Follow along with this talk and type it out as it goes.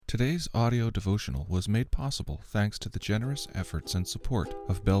Today's audio devotional was made possible thanks to the generous efforts and support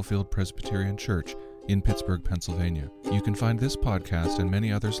of Bellefield Presbyterian Church in Pittsburgh, Pennsylvania. You can find this podcast and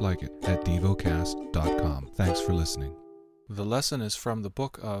many others like it at Devocast.com. Thanks for listening. The lesson is from the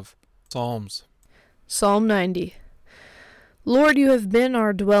book of Psalms. Psalm 90. Lord, you have been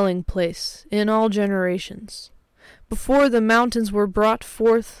our dwelling place in all generations. Before the mountains were brought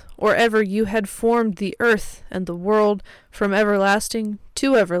forth, or ever you had formed the earth and the world, from everlasting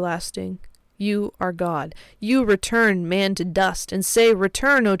to everlasting, you are God. You return man to dust, and say,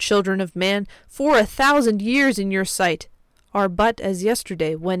 Return, O children of man, for 1,000 years in your sight are but as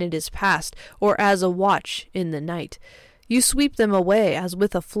yesterday when it is past, or as a watch in the night. You sweep them away as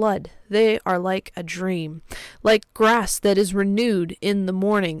with a flood. They are like a dream, like grass that is renewed in the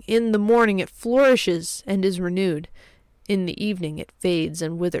morning. In the morning it flourishes and is renewed. In the evening it fades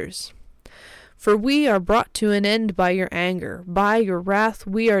and withers. For we are brought to an end by your anger. By your wrath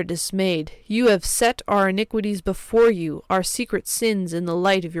we are dismayed. You have set our iniquities before you, our secret sins in the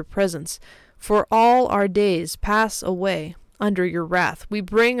light of your presence. For all our days pass away under your wrath. We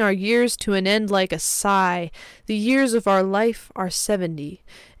bring our years to an end like a sigh. The years of our life are 70,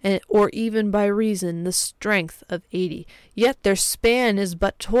 or even by reason the strength of 80. Yet their span is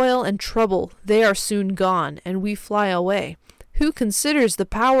but toil and trouble. They are soon gone, and we fly away. Who considers the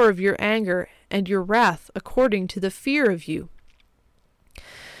power of your anger and your wrath according to the fear of you?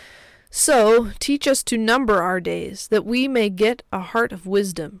 So teach us to number our days, that we may get a heart of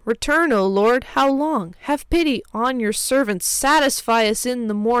wisdom. Return, O Lord, how long? Have pity on your servants. Satisfy us in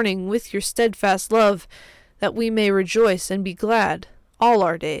the morning with your steadfast love, that we may rejoice and be glad all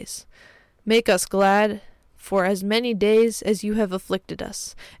our days. Make us glad for as many days as you have afflicted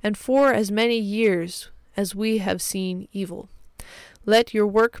us, and for as many years as we have seen evil. Let your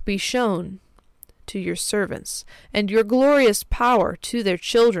work be shown to your servants, and your glorious power to their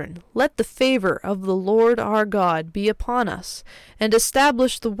children. Let the favor of the Lord our God be upon us, and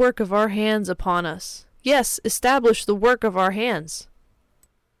establish the work of our hands upon us. Yes, establish the work of our hands.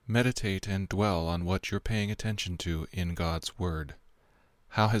 Meditate and dwell on what you're paying attention to in God's Word.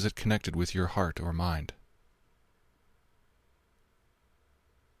 How has it connected with your heart or mind?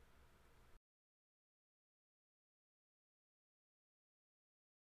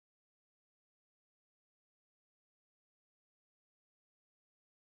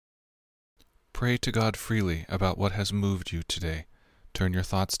 Pray to God freely about what has moved you today. Turn your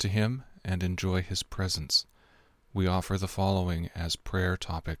thoughts to Him and enjoy His presence. We offer the following as prayer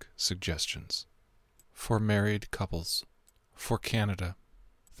topic suggestions. For married couples. For Canada.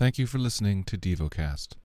 Thank you for listening to Devocast.